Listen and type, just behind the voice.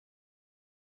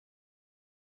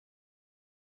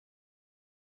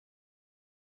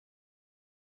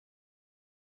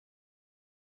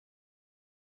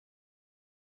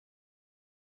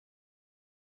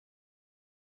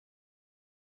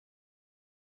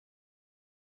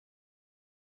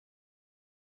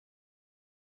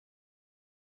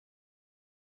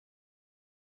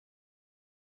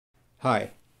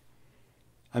Hi,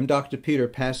 I'm Dr. Peter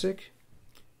Pasek.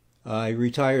 I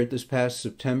retired this past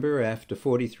September after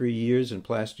 43 years in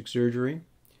plastic surgery,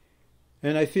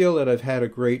 and I feel that I've had a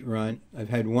great run. I've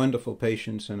had wonderful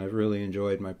patients, and I've really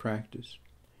enjoyed my practice.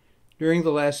 During the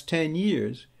last 10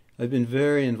 years, I've been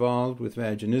very involved with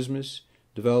vaginismus,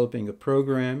 developing a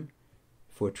program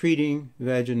for treating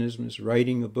vaginismus,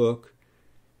 writing a book,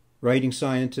 writing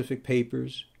scientific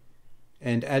papers,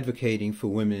 and advocating for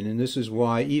women. And this is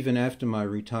why, even after my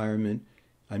retirement,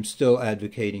 I'm still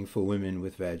advocating for women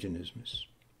with vaginismus.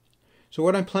 So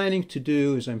what I'm planning to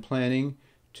do is I'm planning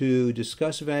to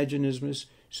discuss vaginismus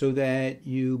so that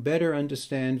you better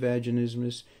understand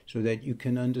vaginismus, so that you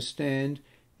can understand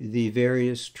the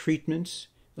various treatments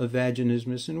of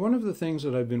vaginismus. And one of the things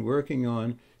that I've been working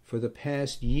on for the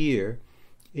past year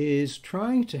is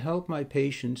trying to help my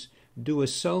patients do a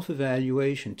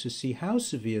self-evaluation to see how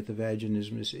severe the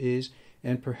vaginismus is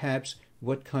and perhaps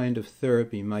what kind of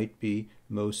therapy might be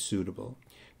most suitable.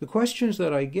 The questions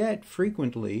that I get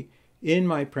frequently in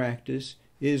my practice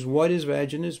is, what is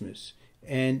vaginismus?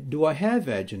 And do I have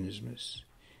vaginismus?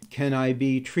 Can I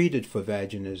be treated for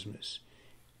vaginismus?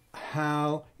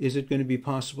 How is it going to be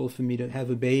possible for me to have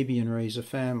a baby and raise a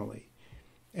family?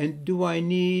 And do I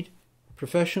need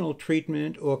professional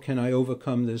treatment, or can I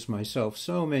overcome this myself?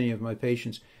 So many of my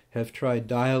patients have tried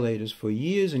dilators for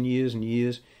years and years and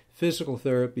years, physical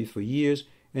therapy for years,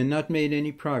 and not made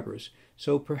any progress.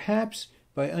 So perhaps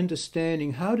by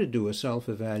understanding how to do a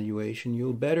self-evaluation,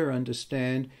 you'll better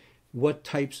understand what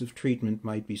types of treatment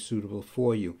might be suitable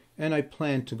for you. And I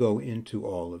plan to go into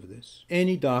all of this.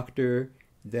 Any doctor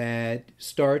that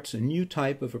starts a new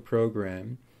type of a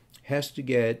program has to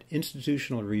get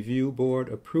Institutional Review Board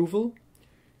approval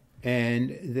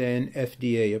and then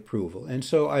FDA approval. And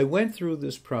so I went through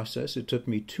this process. It took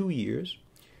me 2 years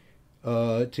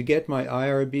to get my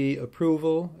IRB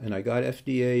approval, and I got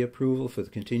FDA approval for the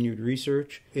continued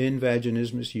research in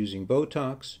vaginismus using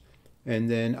Botox, and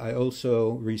then I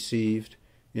also received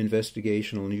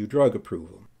investigational new drug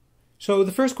approval. So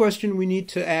the first question we need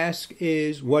to ask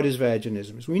is, what is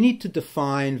vaginismus? We need to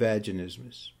define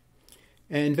vaginismus.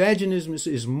 And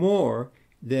vaginismus is more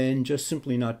than just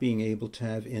simply not being able to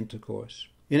have intercourse.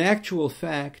 In actual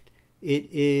fact, it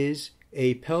is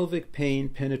a pelvic pain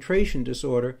penetration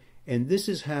disorder, and this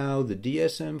is how the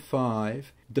DSM-5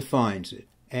 defines it.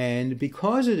 And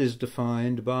because it is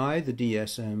defined by the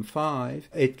DSM-5,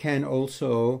 it can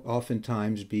also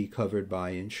oftentimes be covered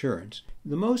by insurance.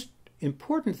 The most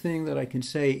important thing that I can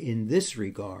say in this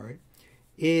regard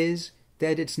is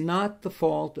that it's not the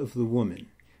fault of the woman.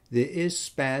 There is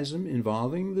spasm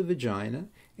involving the vagina,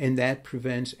 and that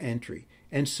prevents entry.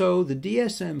 And so the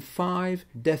DSM-5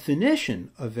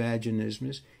 definition of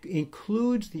vaginismus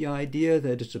includes the idea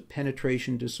that it's a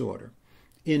penetration disorder.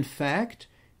 In fact,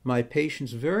 my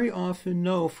patients very often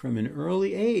know from an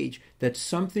early age that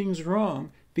something's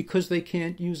wrong because they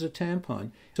can't use a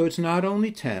tampon. So it's not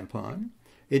only tampon,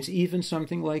 it's even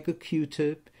something like a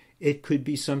Q-tip, it could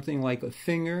be something like a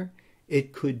finger,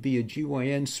 it could be a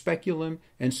GYN speculum,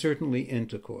 and certainly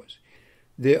intercourse.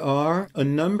 There are a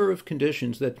number of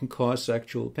conditions that can cause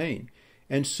sexual pain,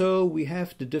 and so we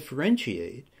have to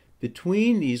differentiate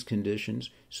between these conditions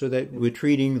so that we're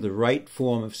treating the right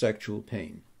form of sexual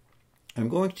pain. I'm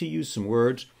going to use some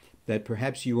words that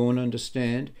perhaps you won't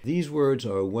understand. These words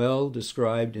are well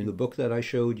described in the book that I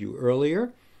showed you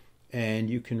earlier, and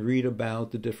you can read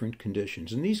about the different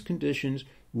conditions. And these conditions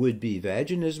would be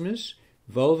vaginismus,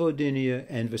 vulvodynia,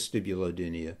 and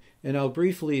vestibulodynia. And I'll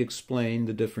briefly explain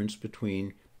the difference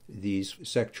between these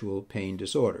sexual pain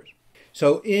disorders.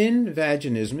 So in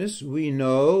vaginismus, we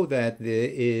know that there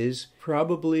is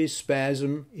probably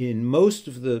spasm in most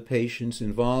of the patients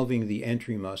involving the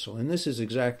entry muscle, and this is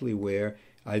exactly where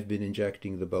I've been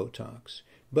injecting the Botox.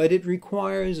 But it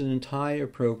requires an entire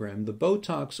program. The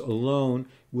Botox alone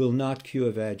will not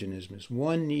cure vaginismus.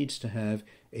 One needs to have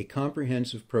a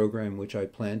comprehensive program, which I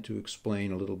plan to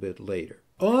explain a little bit later.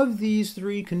 Of these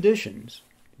three conditions,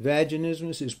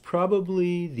 vaginismus is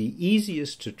probably the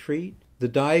easiest to treat. The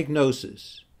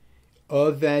diagnosis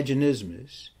of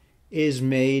vaginismus is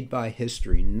made by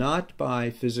history, not by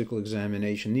physical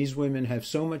examination. These women have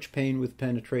so much pain with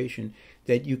penetration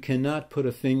that you cannot put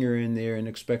a finger in there and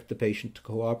expect the patient to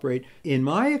cooperate. In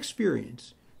my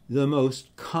experience, the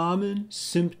most common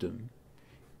symptom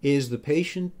is the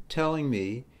patient telling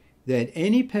me that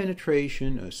any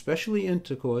penetration, especially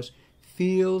intercourse,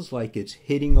 feels like it's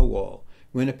hitting a wall.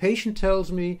 When a patient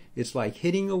tells me it's like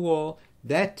hitting a wall,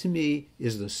 that to me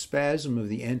is the spasm of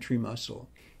the entry muscle.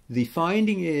 The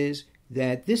finding is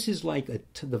that this is like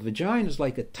the vagina is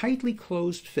like a tightly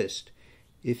closed fist.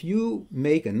 if you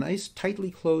make a nice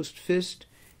tightly closed fist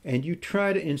and you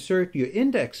try to insert your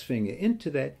index finger into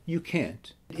that, you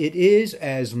can't. It is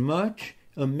as much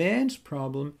a man's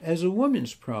problem as a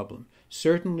woman's problem.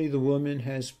 Certainly the woman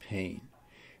has pain.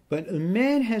 But a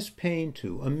man has pain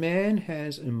too. A man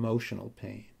has emotional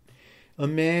pain. A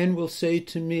man will say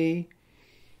to me,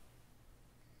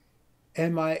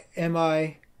 Am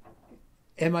I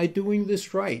doing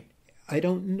this right? I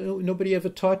don't know. Nobody ever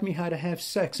taught me how to have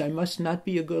sex. I must not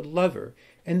be a good lover.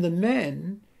 And the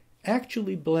men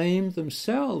actually blame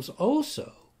themselves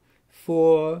also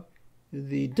for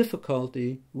the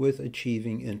difficulty with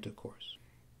achieving intercourse.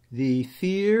 The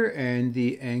fear and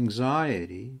the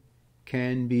anxiety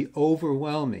can be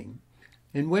overwhelming.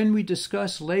 And when we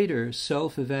discuss later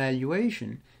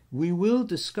self-evaluation, we will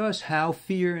discuss how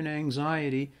fear and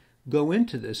anxiety go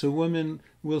into this. A woman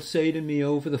will say to me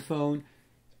over the phone,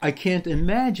 I can't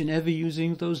imagine ever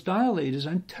using those dilators.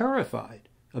 I'm terrified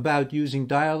about using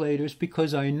dilators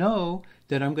because I know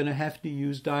that I'm going to have to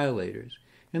use dilators.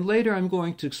 And later I'm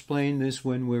going to explain this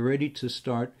when we're ready to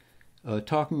start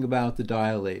talking about the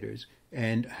dilators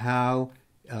and how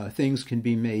things can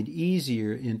be made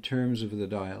easier in terms of the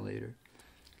dilator.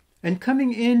 And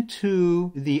coming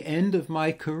into the end of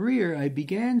my career, I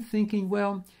began thinking,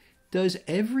 well, does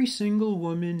every single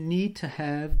woman need to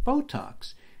have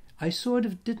Botox? I sort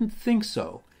of didn't think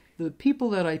so. The people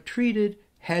that I treated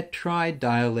had tried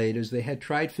dilators, they had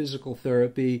tried physical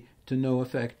therapy to no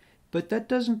effect, but that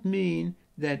doesn't mean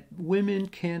that women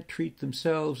can't treat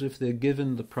themselves if they're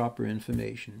given the proper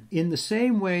information. In the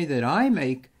same way that I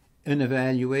make an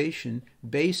evaluation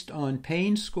based on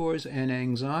pain scores and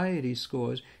anxiety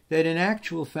scores, that in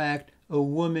actual fact a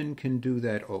woman can do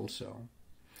that also.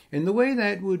 And the way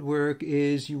that would work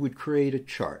is you would create a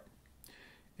chart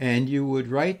and you would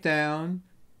write down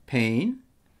pain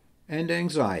and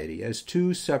anxiety as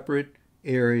two separate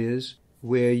areas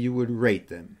where you would rate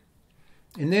them.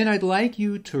 And then I'd like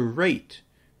you to rate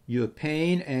your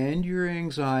pain and your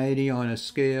anxiety on a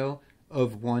scale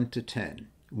of 1 to 10.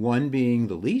 1 being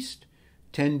the least,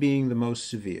 10 being the most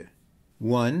severe.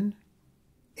 1,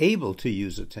 able to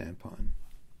use a tampon.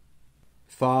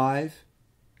 5,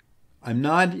 I'm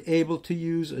not able to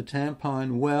use a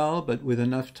tampon well, but with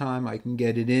enough time I can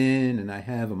get it in and I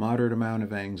have a moderate amount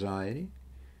of anxiety.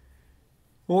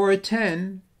 Or a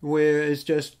 10, where it's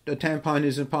just a tampon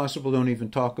is impossible, don't even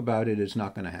talk about it, it's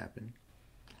not going to happen.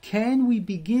 Can we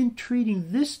begin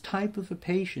treating this type of a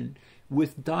patient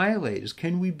with dilators?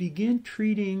 Can we begin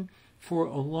treating for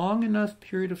a long enough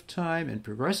period of time and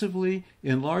progressively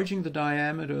enlarging the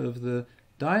diameter of the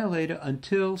dilator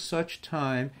until such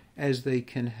time as they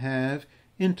can have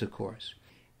intercourse?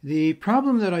 The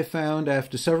problem that I found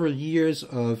after several years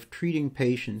of treating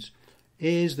patients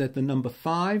is that the number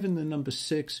 5 and the number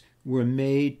 6 were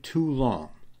made too long.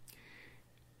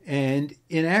 And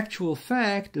in actual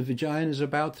fact, the vagina is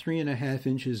about 3.5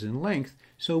 inches in length,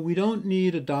 so we don't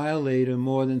need a dilator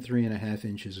more than 3.5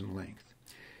 inches in length.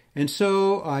 And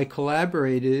so I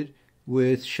collaborated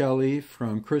with Shelley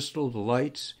from Crystal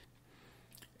Delights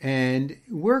and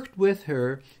worked with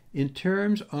her in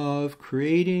terms of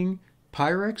creating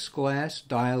Pyrex glass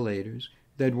dilators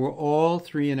that were all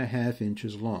 3.5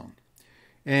 inches long.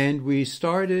 And we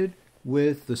started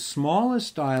with the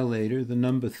smallest dilator, the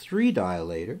number 3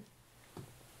 dilator,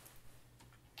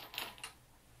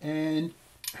 and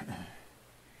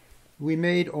we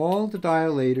made all the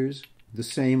dilators the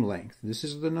same length. This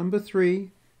is the number 3,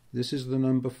 this is the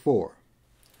number 4.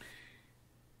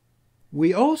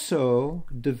 We also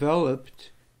developed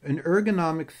an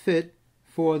ergonomic fit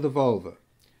for the vulva,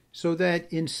 so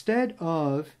that instead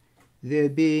of there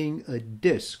being a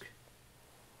disc,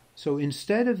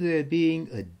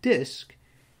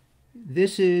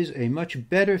 this is a much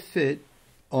better fit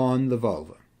on the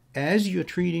vulva. As you're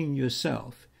treating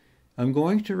yourself, I'm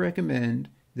going to recommend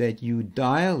that you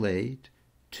dilate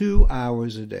 2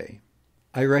 hours a day.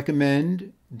 I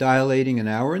recommend dilating an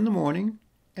hour in the morning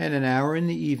and an hour in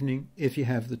the evening if you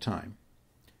have the time.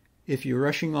 If you're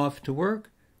rushing off to work,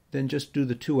 then just do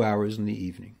the 2 hours in the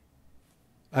evening.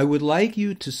 I would like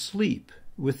you to sleep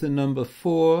with the number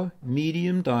 4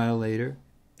 medium dilator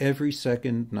every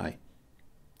second night.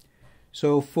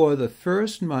 So for the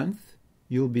first month,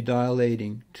 you'll be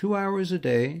dilating 2 hours a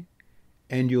day,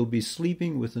 and you'll be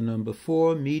sleeping with the number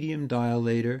 4 medium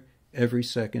dilator every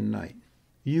second night.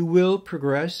 You will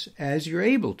progress as you're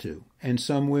able to, and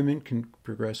some women can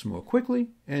progress more quickly,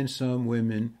 and some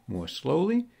women more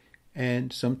slowly,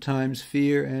 and sometimes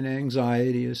fear and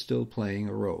anxiety are still playing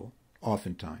a role,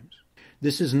 oftentimes.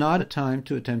 This is not a time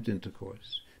to attempt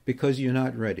intercourse, because you're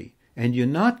not ready, and you're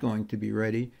not going to be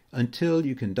ready until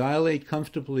you can dilate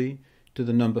comfortably to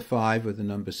the number 5 or the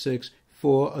number 6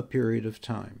 for a period of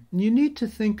time. You need to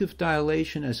think of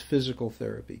dilation as physical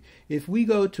therapy. If we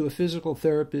go to a physical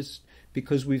therapist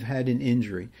because we've had an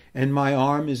injury and my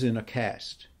arm is in a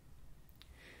cast,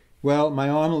 well, my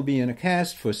arm will be in a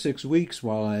cast for 6 weeks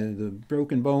while the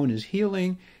broken bone is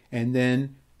healing, and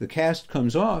then the cast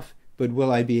comes off, but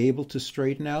will I be able to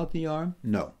straighten out the arm?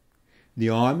 No. The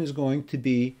arm is going to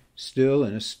be still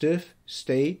in a stiff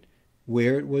state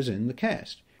where it was in the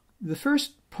cast. The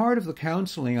first part of the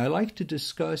counseling, I like to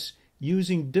discuss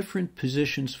using different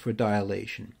positions for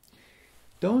dilation.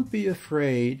 Don't be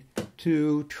afraid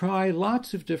to try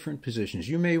lots of different positions.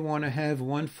 You may want to have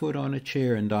one foot on a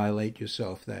chair and dilate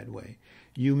yourself that way.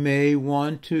 You may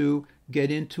want to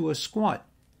get into a squat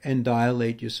and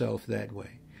dilate yourself that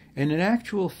way. And in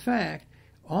actual fact,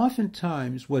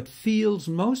 oftentimes what feels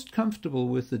most comfortable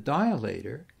with the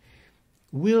dilator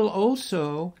will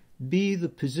also be the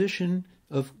position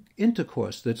of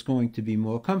intercourse that's going to be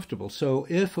more comfortable. So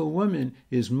if a woman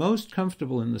is most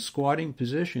comfortable in the squatting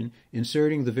position,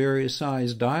 inserting the various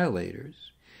size dilators,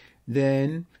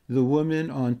 then the woman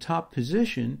on top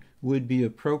position would be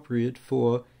appropriate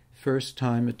for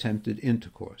first-time attempted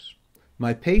intercourse.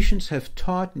 My patients have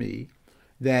taught me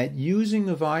that using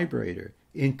a vibrator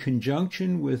in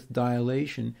conjunction with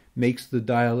dilation makes the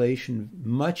dilation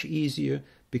much easier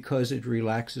because it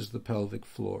relaxes the pelvic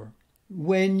floor.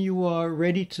 When you are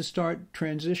ready to start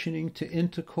transitioning to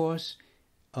intercourse,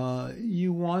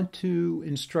 you want to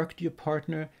instruct your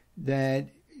partner that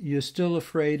you're still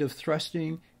afraid of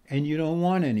thrusting and you don't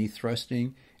want any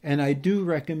thrusting. And I do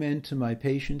recommend to my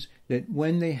patients that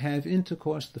when they have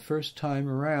intercourse the first time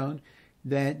around,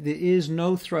 that there is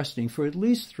no thrusting for at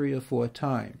least 3 or 4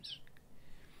 times.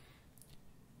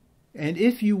 And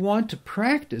if you want to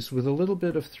practice with a little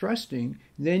bit of thrusting,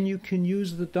 then you can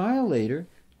use the dilator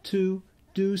to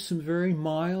do some very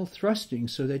mild thrusting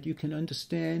so that you can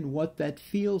understand what that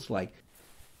feels like.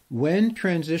 When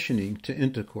transitioning to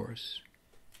intercourse,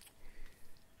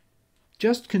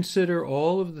 just consider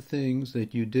all of the things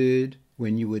that you did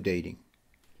when you were dating.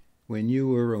 When you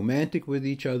were romantic with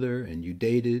each other and you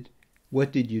dated,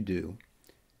 what did you do?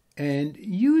 And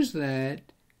use that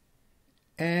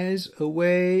as a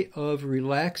way of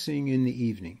relaxing in the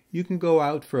evening. You can go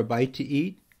out for a bite to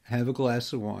eat, have a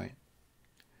glass of wine.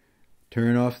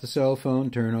 Turn off the cell phone,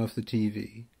 turn off the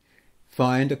TV.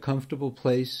 Find a comfortable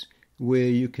place where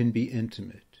you can be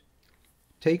intimate.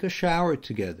 Take a shower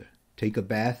together. Take a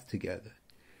bath together.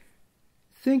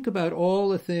 Think about all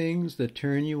the things that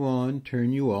turn you on,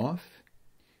 turn you off.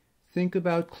 Think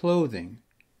about clothing.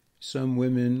 Some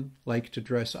women like to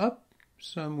dress up.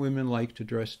 Some women like to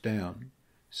dress down.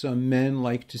 Some men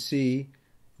like to see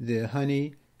their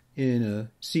honey in a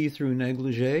see-through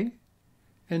negligee,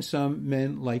 and some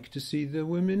men like to see the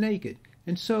women naked.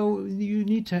 And so you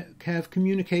need to have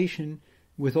communication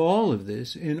with all of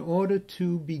this in order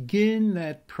to begin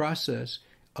that process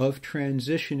of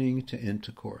transitioning to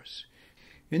intercourse.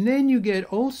 And then you get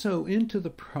also into the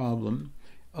problem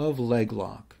of leg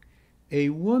lock. A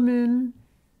woman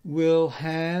will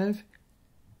have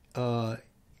a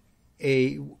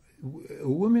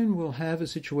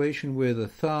situation where the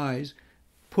thighs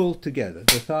pull together.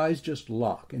 The thighs just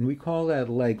lock, and we call that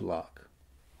leg lock.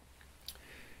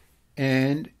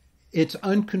 And it's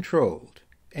uncontrolled,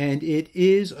 and it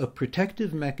is a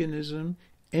protective mechanism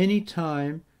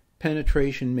anytime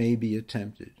penetration may be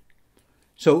attempted.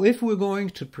 So if we're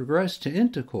going to progress to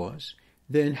intercourse,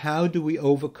 then how do we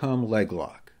overcome leg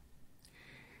lock?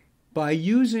 By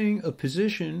using a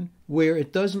position where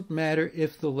it doesn't matter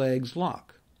if the legs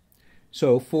lock.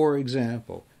 So, for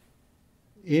example,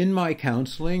 in my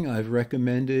counseling, I've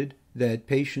recommended that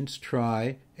patients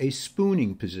try a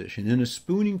spooning position. In a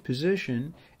spooning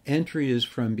position, entry is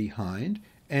from behind,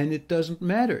 and it doesn't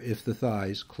matter if the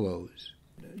thighs close.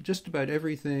 Just about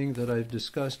everything that I've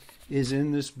discussed is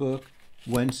in this book,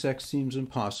 When Sex Seems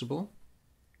Impossible,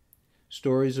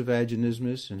 Stories of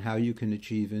Vaginismus and How You Can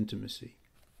Achieve Intimacy.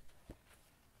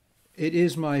 It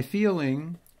is my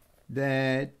feeling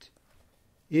that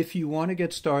if you want to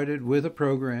get started with a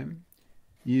program,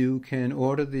 you can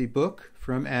order the book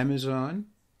from Amazon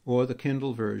or the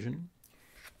Kindle version,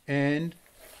 and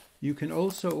you can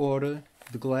also order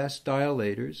the glass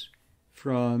dilators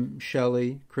from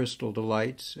Shelley Crystal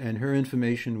Delights, and her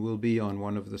information will be on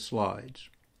one of the slides.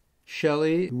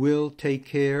 Shelley will take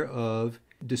care of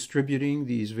distributing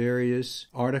these various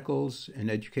articles and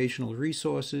educational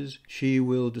resources. She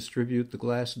will distribute the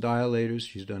glass dilators.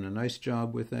 She's done a nice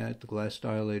job with that. The glass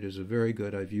dilators are very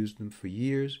good. I've used them for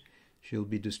years. She'll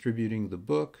be distributing the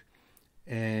book.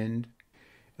 And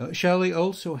Shelley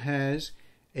also has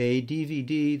a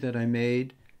DVD that I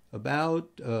made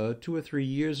about 2 or 3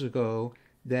 years ago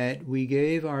that we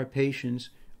gave our patients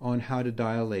on how to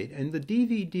dilate. And the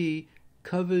DVD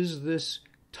covers this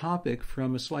topic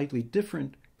from a slightly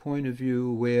different point of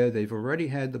view, where they've already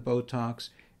had the Botox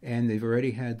and they've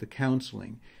already had the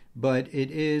counseling. But it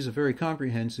is a very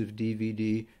comprehensive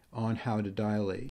DVD on how to dilate.